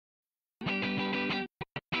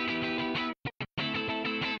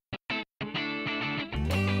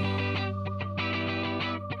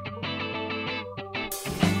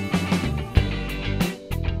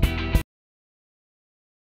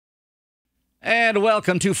And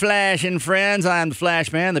welcome to Flash and Friends. I'm the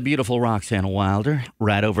Flash Man, the beautiful Roxanne Wilder,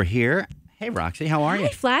 right over here. Hey, Roxy, how are you? Hi,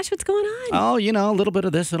 Flash. What's going on? Oh, you know, a little bit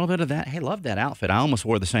of this, a little bit of that. Hey, love that outfit. I almost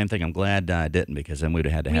wore the same thing. I'm glad I didn't, because then we'd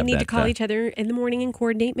have had to have that. We need to call each other in the morning and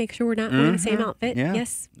coordinate, make sure we're not wearing the same outfit. Yeah.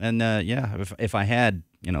 Yes. And, if I had,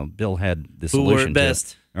 Bill had the Who wore solution it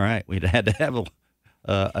best? All right, we'd had to have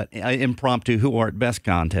an impromptu Who Wore It Best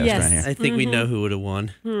contest Yes. right here. I think we know who would have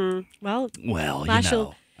won. Well, you Flash know.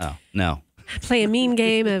 will Oh, no. play a mean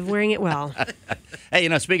game of wearing it well.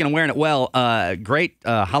 Hey, speaking of wearing it well, great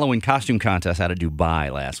Halloween costume contest out of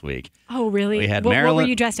Dubai last week. Oh, really? We had what Marilyn. were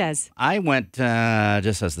you dressed as? I went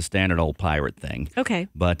just as the standard old pirate thing. Okay.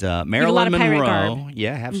 But You have a Marilyn lot of pirate Monroe. garb.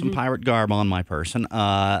 Yeah, have some pirate garb on my person.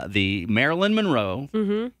 The Marilyn Monroe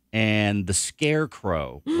and the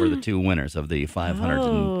Scarecrow were the two winners of the 500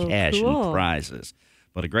 in cash cool. and prizes.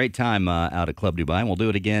 But a great time out at Club Dubai. And we'll do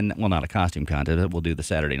it again. Well, not a costume contest. But we'll do the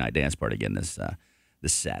Saturday night dance party again this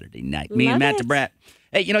Saturday night. Me and Matt DeBrat.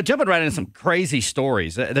 Hey, jumping right into some crazy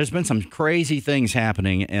stories. There's been some crazy things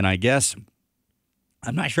happening, and I guess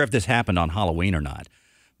I'm not sure if this happened on Halloween or not,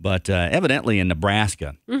 but evidently in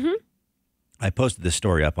Nebraska. I posted this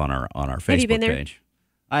story up on our Facebook you been there? page.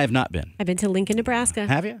 I have not been. I've been to Lincoln, Nebraska.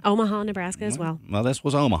 Have you? Omaha, Nebraska as well. Well, this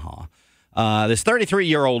was Omaha. This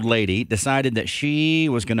 33-year-old lady decided that she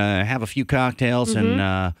was going to have a few cocktails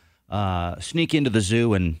and sneak into the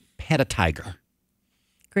zoo and pet a tiger.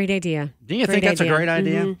 Great idea. Do you think that's a great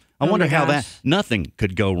idea? I wonder how nothing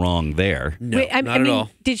could go wrong there. No, Wait, not at all.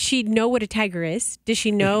 Did she know what a tiger is? Does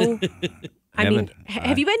she know?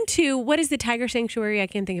 Have you been to, what is the tiger sanctuary? I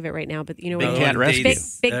can't think of it right now, but you know Big where Cat Rescue.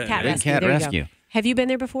 Big Cat Big Rescue. Cat There you go. Rescue. Have you been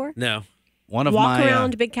there before? No. One of Walk my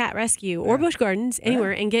around Big Cat Rescue or Busch Gardens,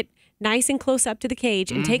 anywhere, and get nice and close up to the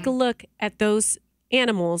cage and take a look at those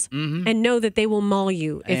animals and know that they will maul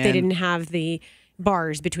you if they And- didn't have the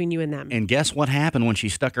bars between you and them. And guess what happened when she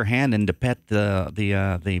stuck her hand in to pet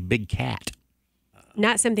the big cat?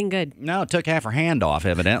 Not something good. No, it took half her hand off,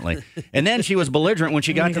 evidently. And then she was belligerent when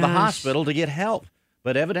she got my to the gosh. hospital to get help.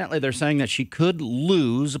 But evidently they're saying that she could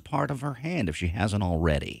lose a part of her hand if she hasn't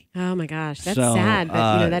already. Oh my gosh, that's So, sad.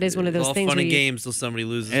 But that is one of It's those all things. fun where and you- games till somebody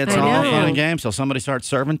loses. It's I all know. fun and games till somebody starts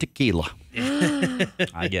serving tequila.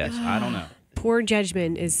 I guess. I don't know. Poor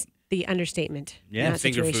judgment is the understatement. Yeah, in that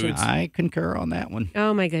finger situation. foods. I concur on that one.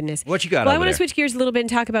 Oh my goodness. What you got Well, I over want there? to switch gears a little bit and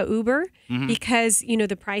talk about Uber because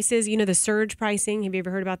the prices, the surge pricing. Have you ever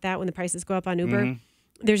heard about that when the prices go up on Uber?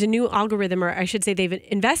 There's a new algorithm, or I should say they've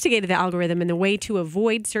investigated the algorithm, and the way to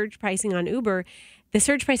avoid surge pricing on Uber, the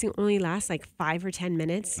surge pricing only lasts like 5 or 10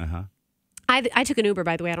 minutes. Uh-huh. I took an Uber,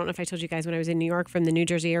 by the way. I don't know if I told you guys when I was in New York from the New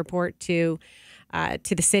Jersey airport to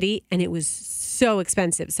the city, and it was so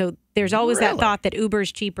expensive. So there's always that Really? thought that Uber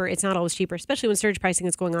is cheaper. It's not always cheaper, especially when surge pricing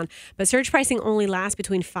is going on. But surge pricing only lasts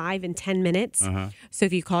between 5 and 10 minutes. So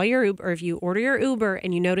if you call your Uber, or if you order your Uber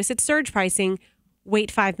and you notice it's surge pricing,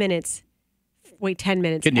 wait 5 minutes, wait 10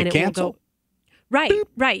 minutes, Can you and it cancel? will go.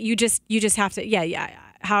 Right. You just have to. Yeah.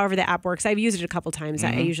 However the app works, I've used it a couple times.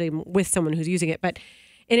 I usually am with someone who's using it, but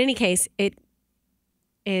in any case, it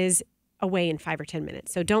is away in 5 or 10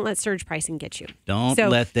 minutes. So don't let surge pricing get you. Don't So-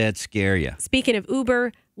 let that scare you. Speaking of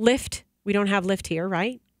Uber, Lyft, we don't have Lyft here,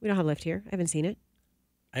 right? We don't have Lyft here. I haven't seen it.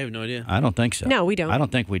 I have no idea. I don't think so. No, we don't. I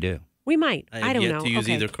don't think we do. We might. I have I don't yet know. to use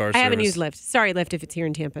either car I haven't service. used Lyft. Sorry, Lyft, if it's here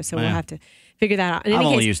in Tampa. So we'll Yeah. have to figure that out. In I've any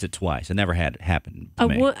only case, used it twice. It never had happened to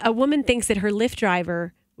me. a woman thinks that her Lyft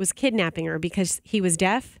driver was kidnapping her because he was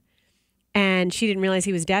deaf, and she didn't realize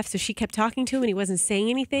he was deaf. So she kept talking to him, and he wasn't saying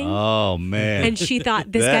anything. Oh, man. And she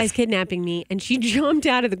thought, this That's- guy's kidnapping me. And she jumped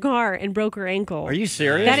out of the car and broke her ankle. Are you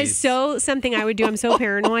serious? That is so something I would do. I'm so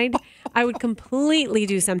paranoid. I would completely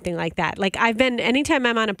do something like that. Like anytime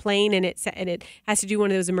I'm on a plane and it has to do one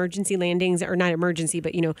of those emergency landings, or not emergency,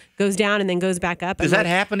 but goes down and then goes back up. Does that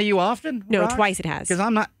happen to you often? No, twice it has. Because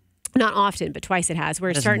I'm not. Not often, but twice it has,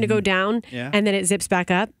 where it's starting to go down and then it zips back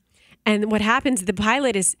up. And what happens, the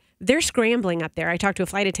pilot they're scrambling up there. I talked to a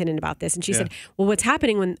flight attendant about this, and she said, well, what's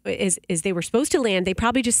happening is they were supposed to land. They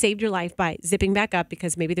probably just saved your life by zipping back up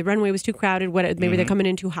because maybe the runway was too crowded, maybe they're coming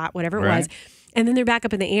in too hot, whatever it was. And then they're back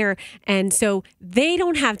up in the air. And so they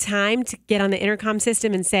don't have time to get on the intercom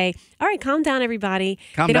system and say, all right, calm down, everybody.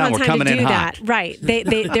 Calm they don't down, have we're time coming to in do hot. that. Right. They're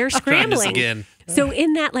Trying this scrambling. again. So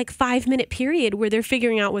in that 5-minute period where they're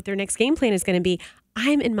figuring out what their next game plan is going to be,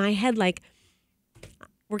 I'm in my head like,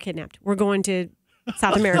 we're kidnapped. We're going to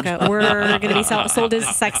South America. We're going to be sold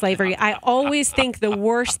as sex slavery. I always think the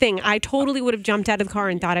worst thing. I totally would have jumped out of the car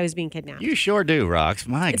and thought I was being kidnapped. You sure do, Rox.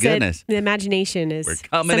 My It's goodness. the imagination is We're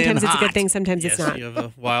coming in sometimes it's a hot. good thing, sometimes Yes, it's not. you have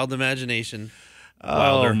a wild imagination.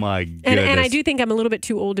 Wilder. Oh, my goodness. And I do think I'm a little bit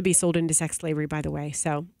too old to be sold into sex slavery, by the way.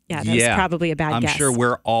 So, yeah, that was probably a bad guess. I'm sure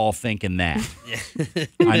we're all thinking that.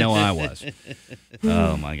 I know I was.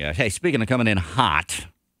 Oh, my gosh. Hey, speaking of coming in hot,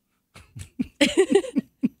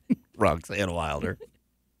 Roxanne Wilder.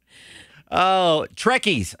 Oh,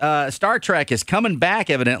 Trekkies. Star Trek is coming back,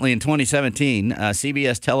 evidently, in 2017.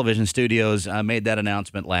 CBS Television Studios made that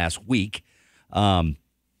announcement last week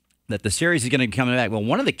that the series is going to be coming back. Well,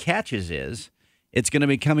 one of the catches is it's going to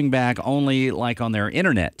be coming back only like on their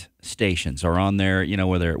internet stations or on their,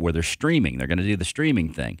 where they're streaming. They're going to do the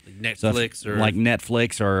streaming thing. Like Netflix like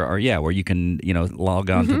Netflix or where you can, log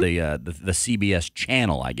on to the CBS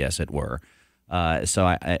channel, I guess it were.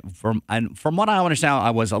 So from what I understand,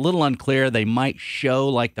 I was a little unclear. They might show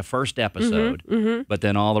like the first episode, but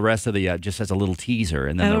then all the rest of the just as a little teaser,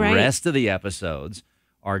 and then rest of the episodes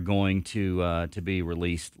are going to be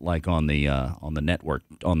released like on the network,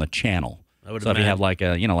 on the channel. So if you have like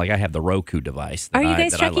I have the Roku device. Are you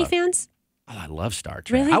guys Trekkie fans? Oh, I love Star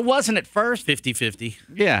Trek. Really? I wasn't at first. 50-50.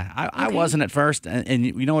 Yeah, I wasn't at first, and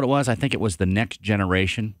you know what it was? I think it was The Next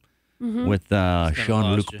Generation with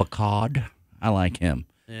Jean-Luc Picard. I like him.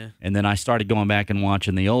 Yeah. And then I started going back and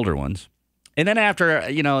watching the older ones. And then after,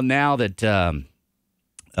 now that,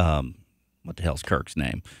 what the hell's Kirk's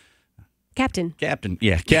name? Captain.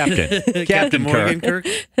 Yeah, Captain. Captain Morgan Kirk.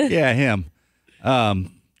 Yeah, him.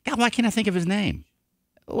 God, why can't I think of his name?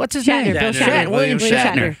 What's his Shatner, name? Bill Shatner. William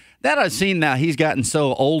Shatner. That I've seen now. He's gotten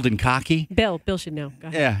so old and cocky. Bill should know. Go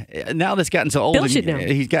ahead. Yeah, now that's gotten so old. Bill should know.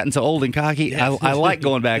 He's gotten so old and cocky. Yeah. I like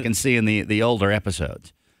going back and seeing the older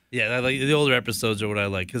episodes. Yeah, I like the older episodes are what I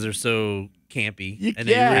like because they're so campy, and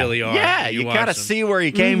they really are. Yeah, you got to see where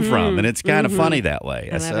he came from, and it's kind of funny that way.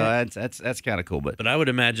 So that's kind of cool. But I would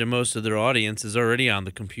imagine most of their audience is already on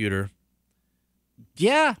the computer.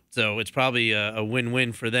 Yeah. So it's probably a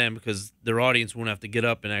win-win for them because their audience won't have to get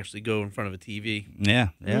up and actually go in front of a TV. Yeah,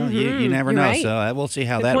 you never know. Right. So we'll see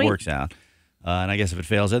how that works out. And I guess if it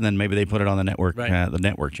fails, then maybe they put it on the network, the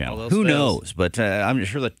network channel. Who knows? But I'm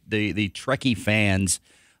sure that the Trekkie fans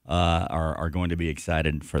are going to be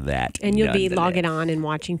excited for that. And you'll be logging on and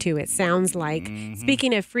watching too, it sounds like.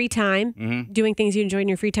 Speaking of free time, doing things you enjoy in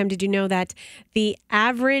your free time, did you know that the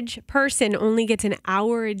average person only gets an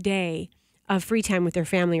hour a day of free time with their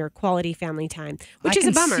family or quality family time, which is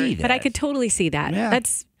a bummer, but I could totally see that. Yeah.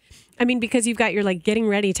 Because you've got your like getting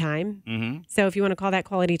ready time. So if you want to call that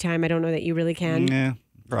quality time, I don't know that you really can. Yeah.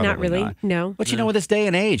 Probably not really. Not. No. But with this day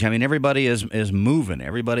and age, everybody is moving.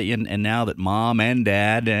 Everybody, and now that mom and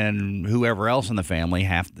dad and whoever else in the family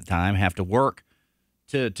half the time have to work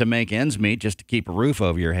to make ends meet just to keep a roof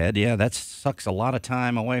over your head. Yeah, that sucks a lot of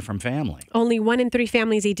time away from family. Only 1 in 3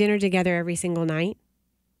 families eat dinner together every single night.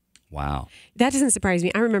 Wow. That doesn't surprise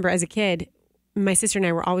me. I remember as a kid, my sister and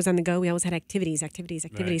I were always on the go. We always had activities.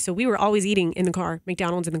 Right. So we were always eating in the car,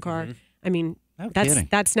 McDonald's in the car.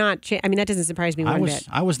 That's not. That doesn't surprise me one bit.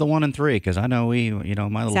 I was the 1 in 3 because I know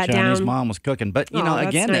my little Chinese mom was cooking. But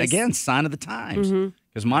again, sign of the times.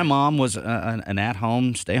 Because my mom was an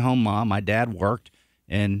at-home, stay-home mom. My dad worked,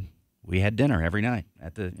 and we had dinner every night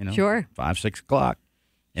at the 5, 6 o'clock.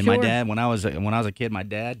 And my dad, when I was a kid, my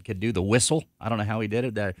dad could do the whistle. I don't know how he did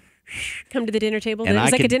it. That come to the dinner table. It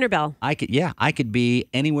was like a dinner bell. I could be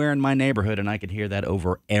anywhere in my neighborhood, and I could hear that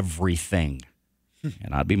over everything.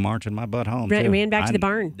 And I'd be marching my butt home. Ran back to the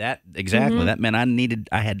barn. Exactly. That meant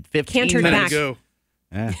I had 15 minutes. Back. To go.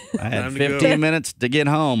 Yeah, I had 15 minutes to get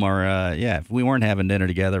home. Or if we weren't having dinner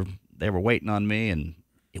together, they were waiting on me, and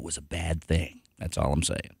it was a bad thing. That's all I'm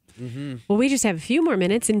saying. Well, we just have a few more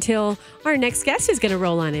minutes until our next guest is going to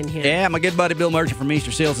roll on in here. Yeah, my good buddy Bill Merchant from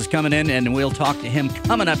Easter Seals is coming in, and we'll talk to him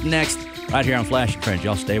coming up next right here on Flash and Friends.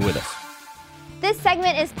 Y'all stay with us. This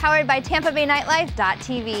segment is powered by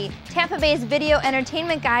TampaBayNightlife.tv, Tampa Bay's video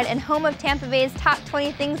entertainment guide and home of Tampa Bay's top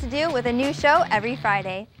 20 things to do with a new show every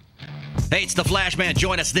Friday. Hey, it's the Flash Man.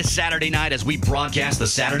 Join us this Saturday night as we broadcast the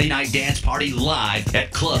Saturday Night Dance Party live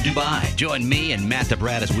at Club Dubai. Join me and Matt the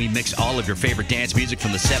Brat as we mix all of your favorite dance music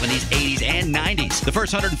from the 70s, 80s, and 90s. The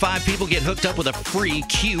first 105 people get hooked up with a free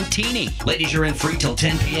Q-Teeny. Ladies, you're in free till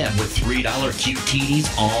 10 p.m. with $3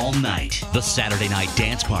 Q-Teenies all night. The Saturday Night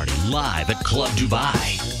Dance Party live at Club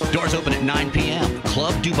Dubai. Doors open at 9 p.m.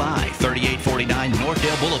 Club Dubai, 3849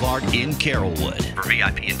 Northdale Boulevard in Carrollwood. For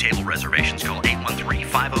VIP and table reservations, call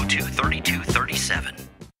 813-502-3237.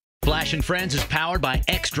 Flash and Friends is powered by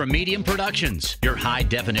Xtra Medium Productions, your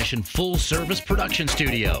high-definition, full-service production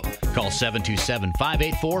studio. Call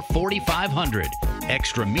 727-584-4500,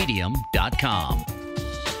 extramedium.com.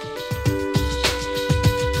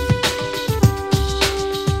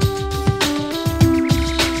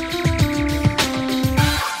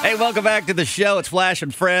 Hey, welcome welcome back to the show. It's Flash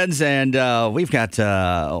and Friends, and we've got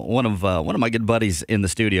one of my good buddies in the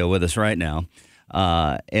studio with us right now,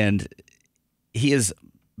 and he has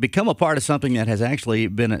become a part of something that has actually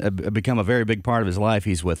become a very big part of his life.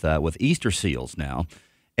 He's with Easter Seals now.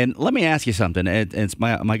 And let me ask you something. It's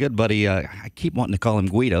my good buddy. I keep wanting to call him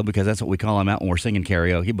Guido because that's what we call him out when we're singing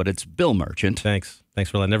karaoke, but it's Bill Merchant. Thanks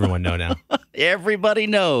for letting everyone know now. Everybody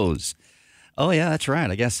knows. Oh, yeah, that's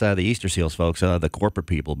right. I guess the Easter Seals folks, the corporate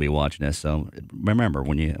people will be watching this. So remember,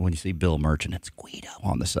 when you see Bill Merchant, it's Guido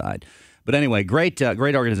on the side. But anyway, great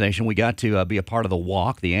organization. We got to be a part of the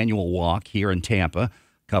walk, the annual walk here in Tampa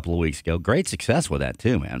a couple of weeks ago. Great success with that,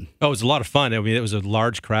 too, man. Oh, it was a lot of fun. I mean, it was a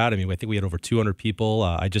large crowd. I mean, I think we had over 200 people.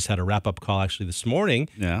 I just had a wrap-up call, actually, this morning.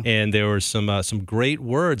 Yeah. And there were some great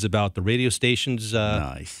words about the radio stations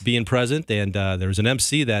nice. Being present. And there was an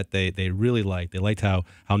MC that they really liked. They liked how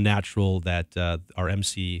natural that our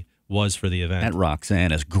MC was for the event. That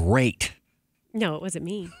Roxanne is great. No, it wasn't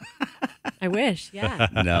me. I wish, yeah.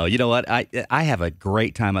 No, you know what? I have a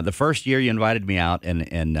great time. The first year you invited me out,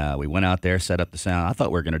 and we went out there, set up the sound. I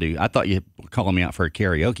thought you were calling me out for a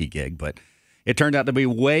karaoke gig, but it turned out to be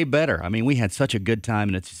way better. I mean, we had such a good time,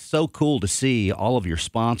 and it's so cool to see all of your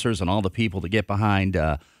sponsors and all the people that get behind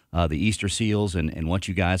the Easter Seals and what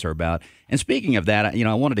you guys are about. And speaking of that,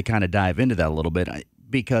 I wanted to kind of dive into that a little bit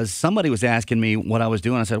because somebody was asking me what I was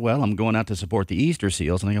doing. I said, well, I'm going out to support the Easter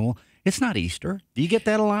Seals. And I go, well, it's not Easter. Do you get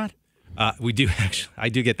that a lot? We do, actually. I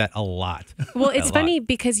do get that a lot. Well, it's funny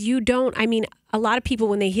because a lot of people,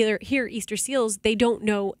 when they hear Easter Seals, they don't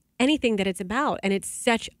know anything that it's about. And it's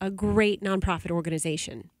such a great nonprofit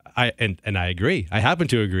organization. I agree. I happen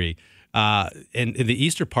to agree. And the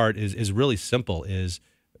Easter part is really simple, is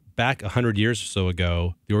back 100 years or so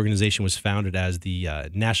ago, the organization was founded as the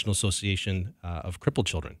National Association of Crippled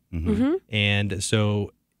Children. Mm-hmm. Mm-hmm. And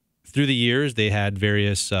so through the years, they had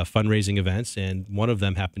various fundraising events, and one of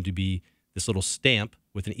them happened to be this little stamp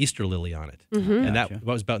with an Easter lily on it. Mm-hmm. And that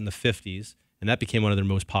was about in the 50s, and that became one of their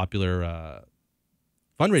most popular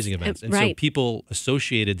fundraising events. And right. so people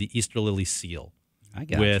associated the Easter lily seal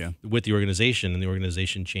with the organization, and the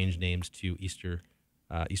organization changed names to Easter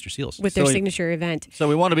Seals. With their signature event. So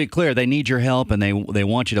we want to be clear, they need your help, and they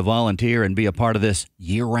want you to volunteer and be a part of this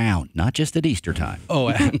year-round, not just at Easter time. Oh,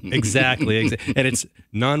 exactly. And it's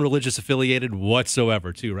non-religious affiliated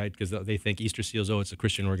whatsoever, too, right? Because they think Easter Seals, it's a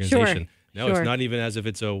Christian organization. Sure. No, it's not even as if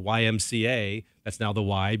it's a YMCA. That's now the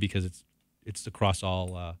Y because it's across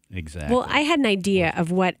all. Exactly. Well, I had an idea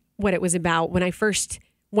of what it was about when I first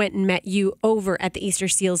went and met you over at the Easter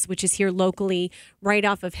Seals, which is here locally, right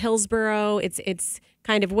off of Hillsborough. It's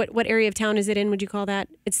kind of what area of town is it in? Would you call that?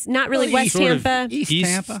 It's not really West Tampa. East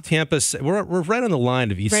Tampa. We're right on the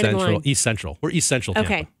line of East Central. East Central. We're East Central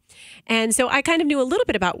Tampa. Okay. And so I kind of knew a little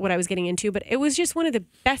bit about what I was getting into, but it was just one of the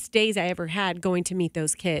best days I ever had going to meet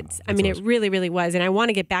those kids. I mean, awesome. It really, really was. And I want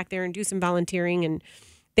to get back there and do some volunteering and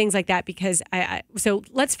things like that because so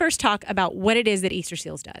let's first talk about what it is that Easter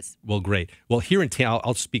Seals does. Well, great. Well, here in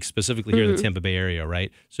I'll speak specifically here in the Tampa Bay area,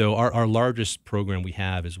 right? So our largest program we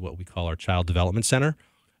have is what we call our Child Development Center.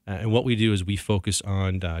 And what we do is we focus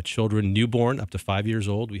on children newborn up to 5 years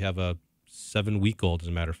old. We have a 7-week-old, as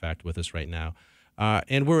a matter of fact, with us right now.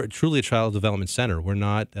 And we're truly a child development center. We're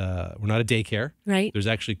not a daycare. Right. There's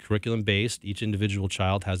actually curriculum-based. Each individual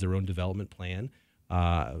child has their own development plan.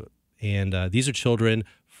 And these are children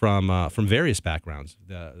from various backgrounds.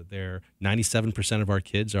 97% of our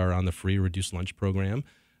kids are on the free reduced lunch program.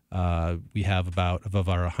 We have about of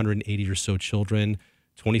our 180 or so children,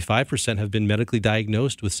 25% have been medically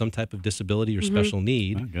diagnosed with some type of disability or special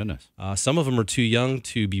need. My goodness. Some of them are too young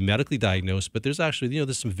to be medically diagnosed, but there's actually,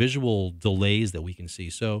 there's some visual delays that we can see.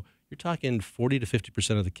 So you're talking 40 to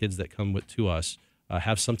 50% of the kids that come to us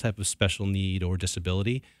have some type of special need or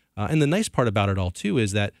disability. And the nice part about it all, too,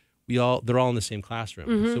 is that they're all in the same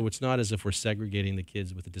classroom. So it's not as if we're segregating the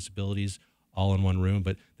kids with the disabilities all in one room,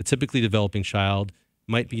 but the typically developing child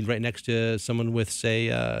might be right next to someone with, say,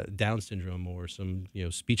 Down syndrome or some,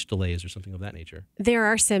 speech delays or something of that nature. There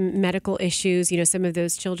are some medical issues. Some of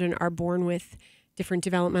those children are born with different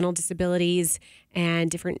developmental disabilities and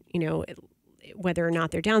different, whether or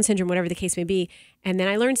not they're Down syndrome, whatever the case may be. And then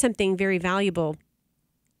I learned something very valuable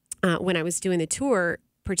when I was doing the tour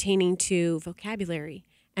pertaining to vocabulary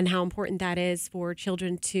and how important that is for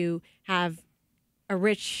children to have a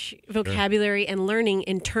rich vocabulary and learning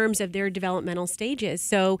in terms of their developmental stages.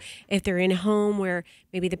 So if they're in a home where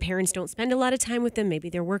maybe the parents don't spend a lot of time with them, maybe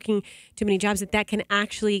they're working too many jobs, that can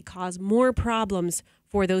actually cause more problems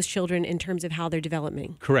for those children in terms of how they're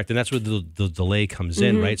developing. Correct. And that's where the delay comes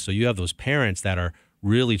in, right? So you have those parents that are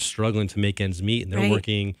really struggling to make ends meet, and they're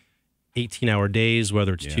working 18-hour days,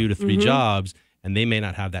 whether it's 2 to 3 jobs, and they may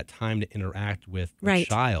not have that time to interact with a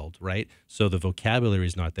child, right? So the vocabulary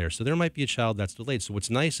is not there. So there might be a child that's delayed. So what's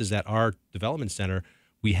nice is that our development center,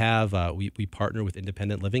 we have we partner with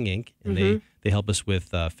Independent Living Inc., and they help us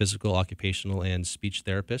with physical, occupational, and speech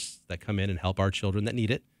therapists that come in and help our children that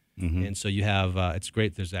need it. And so you have it's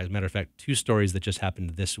great. There's, as a matter of fact, 2 stories that just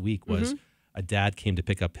happened this week. Was a dad came to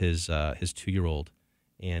pick up his 2-year-old,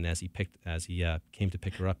 and as he came to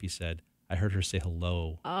pick her up, he said, "I heard her say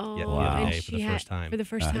hello the other day for the first time." For the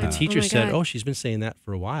first time. The teacher said, God. "Oh, she's been saying that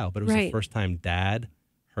for a while," but it was the first time Dad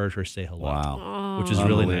heard her say hello. Wow, which is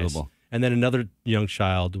really nice. And then another young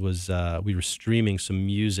child was we were streaming some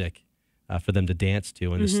music for them to dance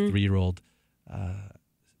to, and this 3-year-old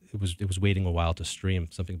it was waiting a while to stream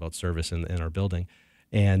something about service in our building,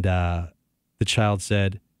 and the child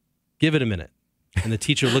said, "Give it a minute." And the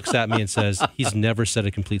teacher looks at me and says, "He's never said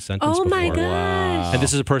a complete sentence before." Oh my gosh! Wow. And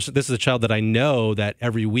this is a child that I know that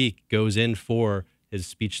every week goes in for his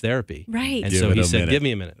speech therapy. Right. And so he said, "Give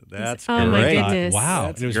me a minute." That's great. great. My goodness. Wow.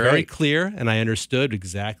 That's and it was great. very clear, and I understood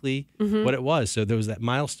exactly what it was. So there was that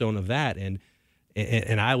milestone of that, and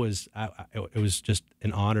it was just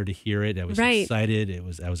an honor to hear it. I was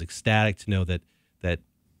excited. I was ecstatic to know that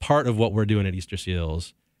part of what we're doing at Easter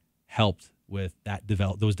Seals helped with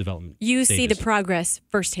those development You stages. see the progress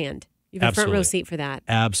firsthand. You have a front row seat for that.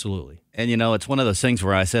 Absolutely. And, it's one of those things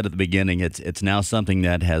where I said at the beginning, it's now something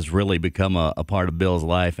that has really become a part of Bill's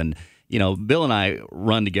life. And, Bill and I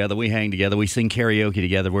run together. We hang together. We sing karaoke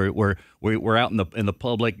together. We're out in the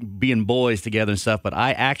public being boys together and stuff. But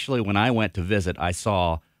I actually, when I went to visit, I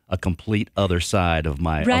saw a complete other side of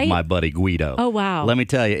my buddy Guido. Oh, wow. Let me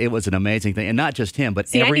tell you, it was an amazing thing. And not just him,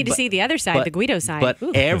 but I need to see the other side, the Guido side. But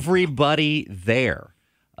Ooh. everybody there,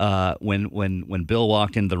 when Bill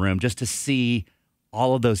walked into the room, just to see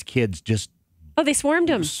all of those kids just they swarmed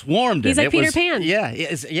him. He's like Peter Pan.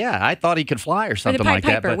 Yeah. I thought he could fly or something like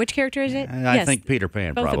Piper. that. But Which character is it? I think Peter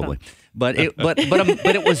Pan, Both probably. But it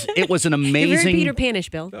was an amazing. You're very Peter Panish,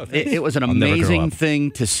 Bill. It was an amazing thing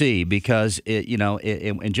to see because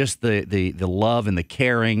and just the love and the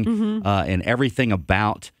caring and everything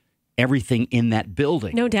about everything in that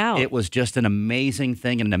building. No doubt. It was just an amazing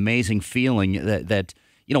thing and an amazing feeling that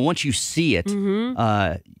once you see it,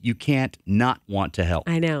 you can't not want to help.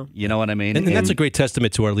 I know. You know what I mean? And that's a great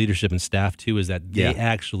testament to our leadership and staff, too, is that they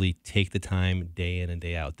actually take the time day in and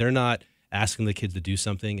day out. They're not asking the kids to do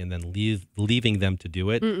something and then leaving them to do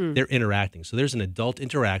it. They're interacting. So there's an adult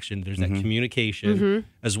interaction. There's that communication,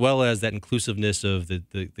 as well as that inclusiveness of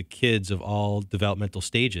the kids of all developmental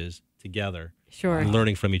stages together. Sure. And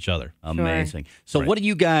learning from each other. Amazing. So what do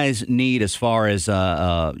you guys need as far as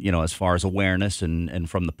awareness and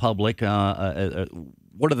from the public?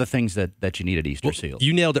 What are the things that you need at Easter Seals?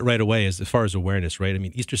 You nailed it right away as far as awareness, right? I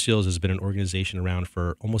mean, Easter Seals has been an organization around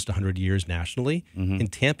for almost 100 years nationally. In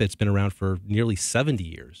Tampa, it's been around for nearly 70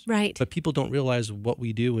 years. Right. But people don't realize what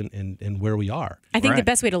we do and where we are. I think the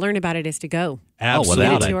best way to learn about it is to go. Absolutely.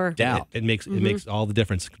 Without a doubt. It makes all the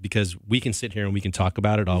difference because we can sit here and we can talk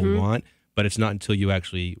about it all we want, but it's not until you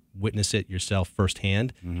actually witness it yourself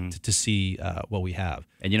firsthand to see what we have.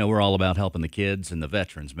 And, we're all about helping the kids and the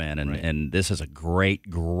veterans, man. And this is a great,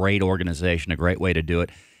 great organization, a great way to do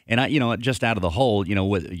it. And, just out of the hole,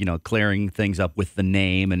 with, clearing things up with the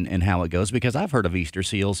name and how it goes, because I've heard of Easter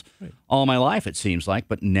Seals all my life, it seems like,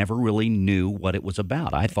 but never really knew what it was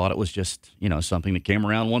about. I thought it was just, something that came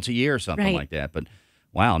around once a year or something like that. But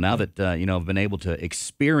wow, now that, I've been able to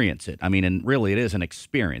experience it. I mean, and really it is an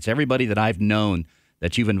experience. Everybody that I've known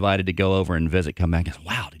that you've invited to go over and visit come back and say,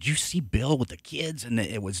 wow, did you see Bill with the kids? And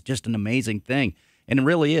it was just an amazing thing. And it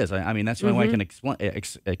really is. I mean, that's the only way I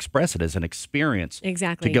can express it as an experience.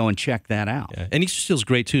 Exactly. To go and check that out. Yeah. And Easter Seals is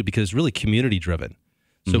great, too, because it's really community-driven.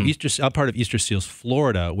 So I'm part of Easter Seals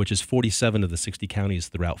Florida, which is 47 of the 60 counties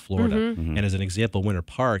throughout Florida. And as an example, Winter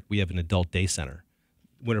Park, we have an adult day center.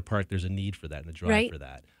 Winter Park, there's a need for that and a drive for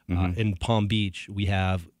that. In Palm Beach, we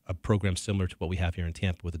have a program similar to what we have here in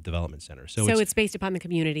Tampa with a development center. So it's based upon the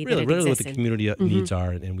community really, that it really what exists the in. community needs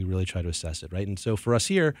are, and we really try to assess it, right? And so for us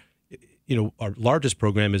here, our largest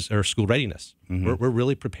program is our school readiness. We're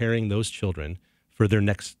really preparing those children for their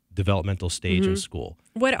next developmental stage in school.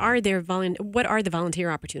 What are the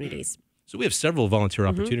volunteer opportunities? So we have several volunteer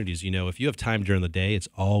opportunities. If you have time during the day, it's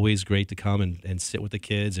always great to come and sit with the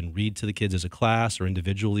kids and read to the kids as a class or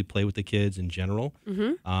individually play with the kids in general.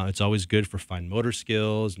 It's always good for fine motor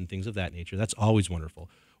skills and things of that nature. That's always wonderful.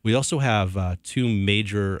 We also have 2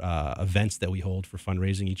 major events that we hold for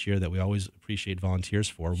fundraising each year that we always appreciate volunteers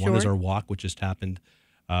for. One is our walk, which just happened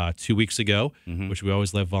 2 weeks ago, which we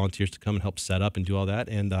always love volunteers to come and help set up and do all that.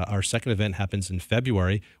 And our second event happens in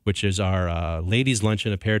February, which is our Ladies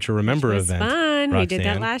Luncheon, A Pair to Remember event. Fun. Roxanne, we did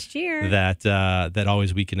that last year. That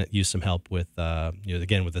always we can use some help with,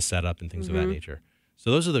 again, with the setup and things of that nature. So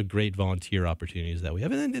those are the great volunteer opportunities that we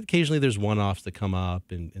have. And then occasionally there's one-offs that come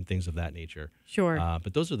up and things of that nature. Sure.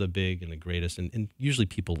 But those are the big and the greatest. And usually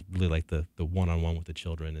people really like the one-on-one with the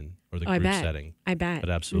children or the group setting. I bet. But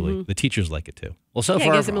absolutely. The teachers like it too. Well, so it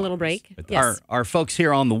far, gives them a little break. Yes. Our folks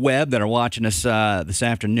here on the web that are watching us this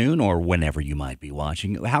afternoon or whenever you might be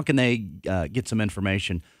watching, how can they get some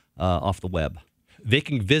information off the web? They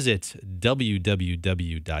can visit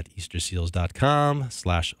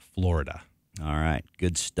www.easterseals.com/Florida. All right.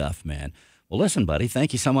 Good stuff, man. Well, listen, buddy,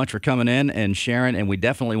 thank you so much for coming in and sharing. And we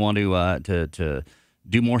definitely want to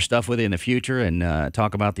do more stuff with you in the future and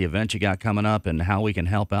talk about the event you got coming up and how we can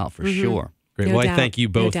help out for sure. Great. No well, doubt. I thank you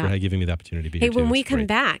both No for doubt. giving me the opportunity to be Hey, here, too. when we It's come great.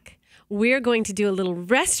 back, we're going to do a little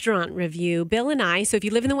restaurant review, Bill and I. So if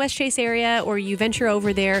you live in the West Chase area or you venture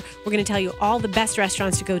over there, we're going to tell you all the best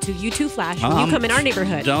restaurants to go to. You too, Flash. When you come in our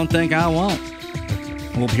neighborhood. Don't think I won't.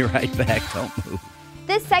 We'll be right back. Don't move.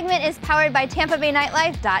 This segment is powered by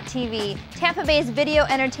TampaBayNightlife.tv, Tampa Bay's video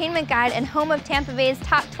entertainment guide and home of Tampa Bay's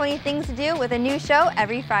top 20 things to do with a new show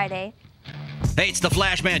every Friday. Hey, it's the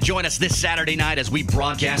Flash Man. Join us this Saturday night as we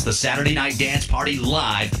broadcast the Saturday Night Dance Party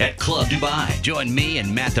live at Club Dubai. Join me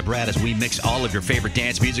and Matt the Brat as we mix all of your favorite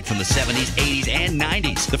dance music from the 70s, 80s, and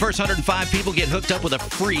 90s. The first 105 people get hooked up with a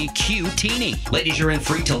free Q-Teeny. Ladies are in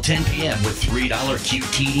free till 10 p.m. with $3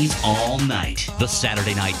 Q-Teenies all night. The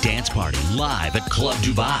Saturday Night Dance Party live at Club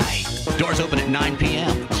Dubai. Doors open at 9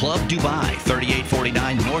 p.m. Club Dubai,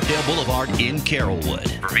 3849 Northdale Boulevard in Carrollwood.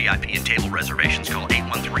 For VIP and table reservations, call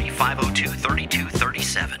 813-502-3237.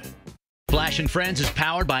 Flash and Friends is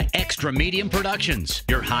powered by Xtra Medium Productions,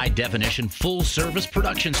 your high-definition, full-service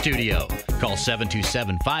production studio. Call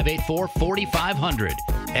 727-584-4500,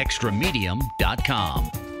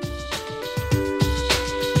 extramedium.com.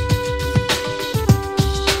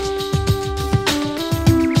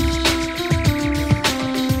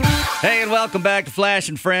 Hey, and welcome back to Flash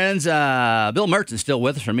and Friends. Bill Mertz's still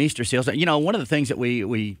with us from Easter Seals. You know, one of the things that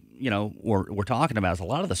we're talking about is a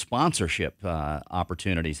lot of the sponsorship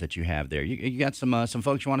opportunities that you have there. You got some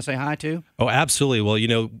folks you want to say hi to? Oh, absolutely.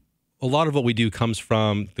 Well, a lot of what we do comes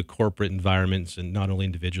from the corporate environments and not only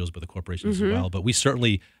individuals, but the corporations as well. But we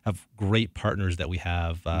certainly have great partners that we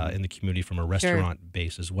have in the community from a restaurant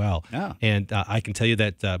base as well. Yeah. And I can tell you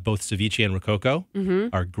that both Ceviche and Rococo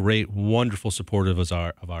are great, wonderful supporters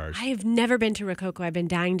of ours. I have never been to Rococo. I've been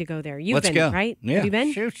dying to go there. You've Let's been, go. right? Yeah. Have you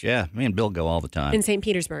been? Shoot, yeah. Me and Bill go all the time. In St.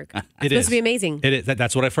 Petersburg. It's It supposed is. to be amazing. It is.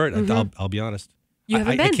 That's what I've heard. I'll be honest. You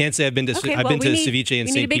haven't I been? can't say I've been to Okay, I've well, been to we need- Ceviche in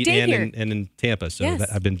we need a St. big Pete day and here. in Tampa. So Yes.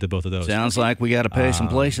 I've been to both of those. Sounds like we got to pay some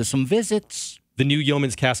places some visits. The new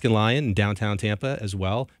Yeoman's Cask and Lion in downtown Tampa as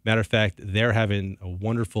well. Matter of fact, they're having a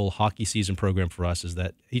wonderful hockey season program for us. Is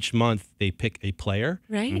that each month they pick a player,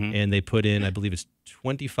 Right? and they put in, I believe it's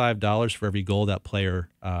 $25 for every goal that player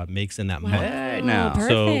makes in that month. Hey, now. Perfect.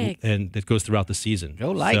 So, and it goes throughout the season.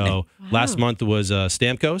 Go Lightning. So last month was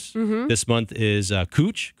Stamkos. This month is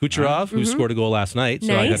Kucherov, who scored a goal last night.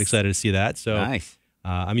 So I got Nice. excited to see that. So Nice.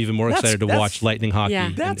 I'm even more That's- excited to that's- watch Lightning hockey Yeah.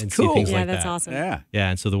 and, That's and cool. see things Yeah, like that's that. awesome. Yeah. Yeah,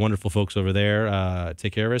 and so the wonderful folks over there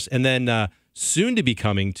take care of us. And then soon to be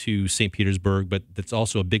coming to St. Petersburg, but that's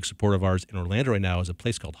also a big support of ours in Orlando right now, is a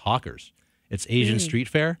place called Hawkers. It's Asian street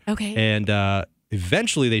fair. Okay. And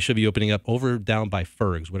eventually they should be opening up down by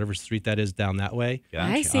Ferg's, whatever street that is down that way.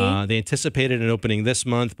 Gotcha. I see. They anticipated an opening this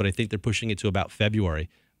month, but I think they're pushing it to about February.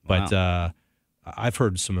 But I've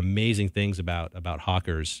heard some amazing things about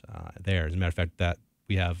Hawkers there. As a matter of fact, that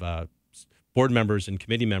we have board members and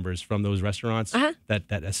committee members from those restaurants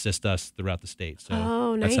that assist us throughout the state. So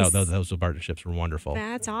Oh, that's how nice. those partnerships were wonderful.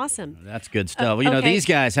 That's awesome. That's good stuff. You know, okay. these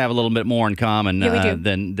guys have a little bit more in common Yeah, we do.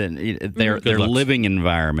 than their Good looks. living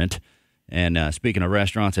environment. And speaking of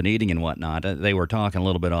restaurants and eating and whatnot, they were talking a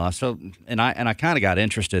little bit off. So, and I kind of got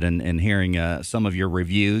interested in hearing some of your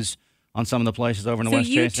reviews on some of the places over in the So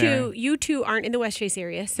West Chase area. you two aren't in the West Chase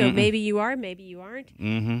area, so maybe you are, maybe you aren't.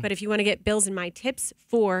 But if you want to get Bill's and my tips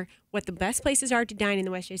for what the best places are to dine in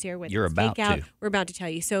the West Chase area, whether You're it's about takeout, to. we're about to tell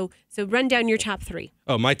you. So run down your top three.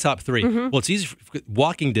 Oh, my top three. Well, it's easy.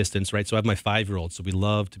 Walking distance, right? So I have my 5-year-old, so we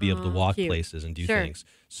love to be able to walk cute. places and do Sure. things.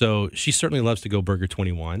 So she certainly loves to go Burger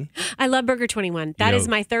 21. I love Burger 21. That You is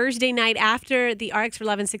know- my Thursday night after the RX for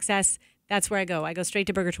Love and Success. That's where I go. I go straight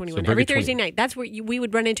to Burger 21 Burger every 20 Thursday night. That's where we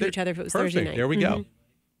would run into each other if it was Perfect. Thursday night. There we go.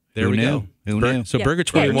 There we go. Who knew? So Yeah. Burger Yeah,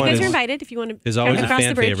 21 you guys are invited if you want to. is always a across fan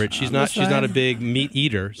the bridge. favorite. She's not a big meat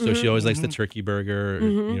eater, so she always likes the turkey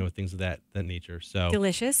burger, things of that nature. So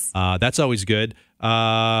Delicious. that's always good.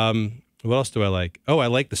 What else do I like? Oh, I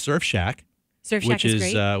like the Surf Shack. Surf Shack which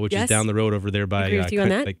is great. which Yes. is down the road over there by Agree with you on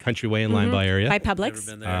that. like Countryway and Limebauer area. By Never Publix.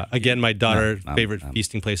 been there. Again, my daughter favorite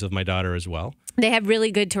feasting place of my daughter as well. They have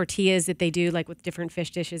really good tortillas that they do, like with different fish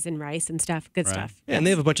dishes and rice and stuff. Good stuff. Yeah, and they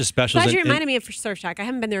have a bunch of specials. Glad you and- reminded me of Surf Shack. I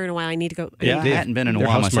haven't been there in a while. I need to go. Yeah, I hadn't been in a Their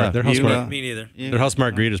while House Smart- myself. their House You, Smart- Me neither. Their House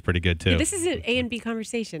Margarita is pretty good too. This is an A and B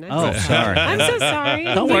conversation. I'm Oh, so sorry. I'm so sorry.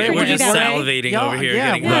 Don't We worry, can We're do just that, right? salivating Yeah, over here,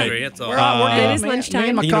 yeah, getting right. hungry. That's all. It is me and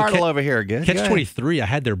lunchtime. McArdle over here. Good. Catch Go ahead. 23. I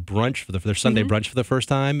had their brunch for their Sunday brunch for the first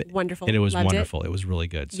time. Wonderful. And it was Loved it. wonderful. It was really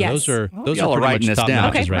good. So Yes. those are Y'all are pretty writing much this top down.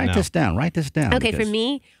 notches right Write now. this down. Write this down. Okay, for because-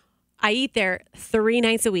 me, I eat there 3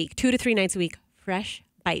 nights a week, 2 to 3 nights a week. Fresh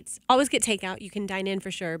bites. Always get takeout. You can dine in for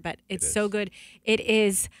sure, but it's so good. It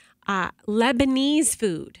is Lebanese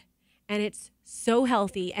food, and it's so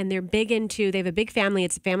healthy. And they're big into. They have a big family.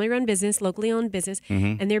 It's a family-run business, locally owned business,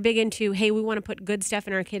 and they're big into. Hey, we want to put good stuff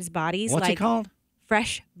in our kids' bodies. What's like it called?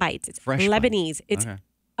 Fresh bites. It's Fresh Lebanese. Bites. It's Okay.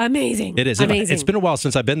 amazing. It is. amazing. It's been a while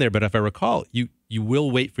since I've been there, but if I recall, you will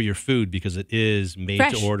wait for your food because it is made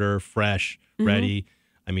Fresh. to order, fresh, ready.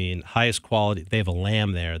 I mean, highest quality. They have a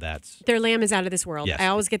lamb there that's Their lamb is out of this world. Yes. I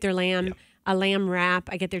always get their lamb, a lamb wrap.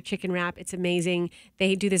 I get their chicken wrap. It's amazing.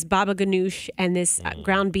 They do this baba ganoush and this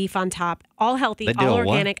ground beef on top. All healthy, They do all a what?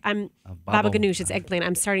 organic. I'm baba- baba ganoush. It's eggplant.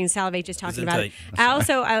 I'm starting to salivate just talking about it. Gesundheit. I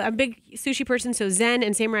also, I'm a big sushi person, so Zen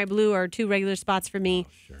and Samurai Blue are 2 regular spots for me.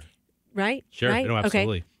 Right? Sure. Right? No,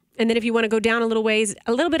 absolutely. Okay. And then if you want to go down a little ways,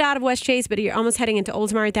 a little bit out of West Chase, but you're almost heading into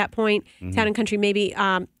Oldsmar at that point, Town and Country maybe.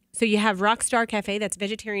 So you have Rockstar Cafe. That's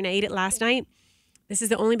vegetarian. I ate it last night. This is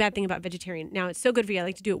the only bad thing about vegetarian. Now, it's so good for you. I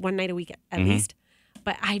like to do it 1 night a week at least.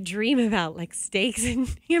 But I dream about like steaks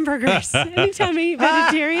and hamburgers anytime I eat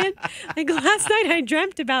vegetarian. Like last night, I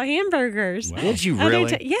dreamt about hamburgers. Did you Other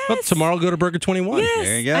really? yes. Well, tomorrow go to Burger 21. Yes,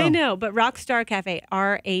 There you go. I know. But Rockstar Cafe,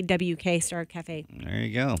 RAWK Star Cafe There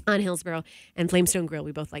you go. on Hillsborough, and Flamestone Grill.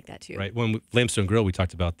 We both like that too. Right. When Lamestone Grill, we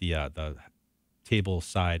talked about the table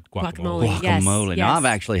side guacamole. Guacamole. Yes, Guacamole. yes. Now, I've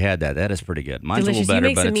actually had that. That is pretty good. Mine's Delicious. a You little better,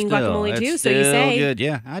 make but some it's mean still, guacamole, it's too, so you still say. good.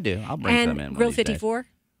 Yeah, I do. I'll bring some in. And one Grill of these days. 54.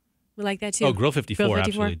 We like that too. Oh, Grill 54, Grill 54.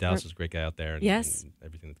 absolutely. Dallas is a great guy out there. And, Yes. and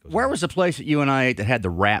everything that goes Where on. was the place that you and I ate that had the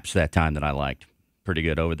wraps that time that I liked? Pretty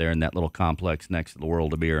good over there in that little complex next to the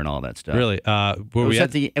World of Beer and all that stuff. Really? Where It we was at?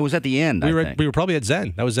 at the. It was at the end. we I were think. we were probably at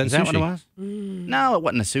Zen. That was Zen Is Sushi. that what it was? No, it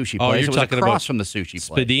wasn't a sushi place. Oh, you're it was talking across about from the sushi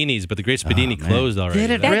place. Spadini's, but the Great Spadini man. closed already.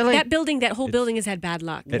 Did it that, really? that building, that whole building has had bad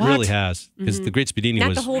luck. It What? really has because the Great Spadini Not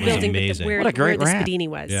was the whole was building, amazing. but where, What a great where the wrap. Spadini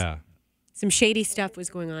was. Yeah. Some shady stuff was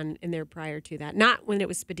going on in there prior to that. Not when it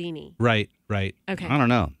was Spadini. Right. Right. Okay. I don't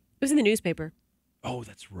know. It was in the newspaper. Oh,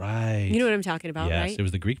 that's right. You know what I'm talking about, yes, right? it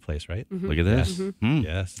was the Greek place, right? Look at this.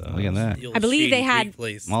 Yes. Look at that. The old I believe they shady had- Greek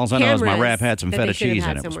place. All I know is my Cameras wrap had some that feta they should have cheese in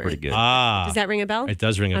had it. It was somewhere. pretty good. Does that ring a bell? It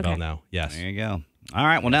does ring a bell Okay. now. Yes. There you go. All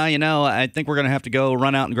right. Well, now you know. I think we're going to have to go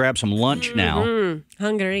run out and grab some lunch now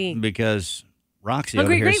Hungry. because Roxy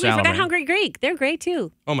Hungry over here Greek. We forgot salivating. Hungry Greek. They're great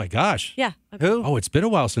too. Oh my gosh. Yeah. Okay. Who? Oh, it's been a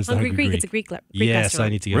while since the Hungry Hungry Greek. It's a Greek Yes, restaurant. I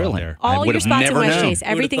need to get on Really? there. All would your have spots in never West known. Chase.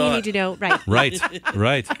 Everything you thought? need to know. Right. Right.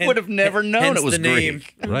 Right. Would have never known Hence it was the name.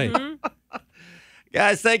 Greek. Right.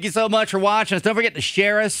 Guys, thank you so much for watching us. Don't forget to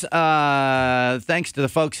share us. Thanks to the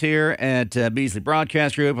folks here at Beasley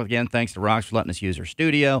Broadcast Group. Again, thanks to Rox for letting us use her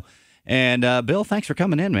studio. And Bill, thanks for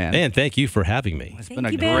coming in, man. And thank you for having me. It's Thank been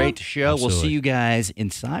a you, Bill. great show. We'll see Absolutely. you guys in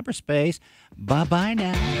cyberspace. Bye-bye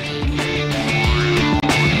now.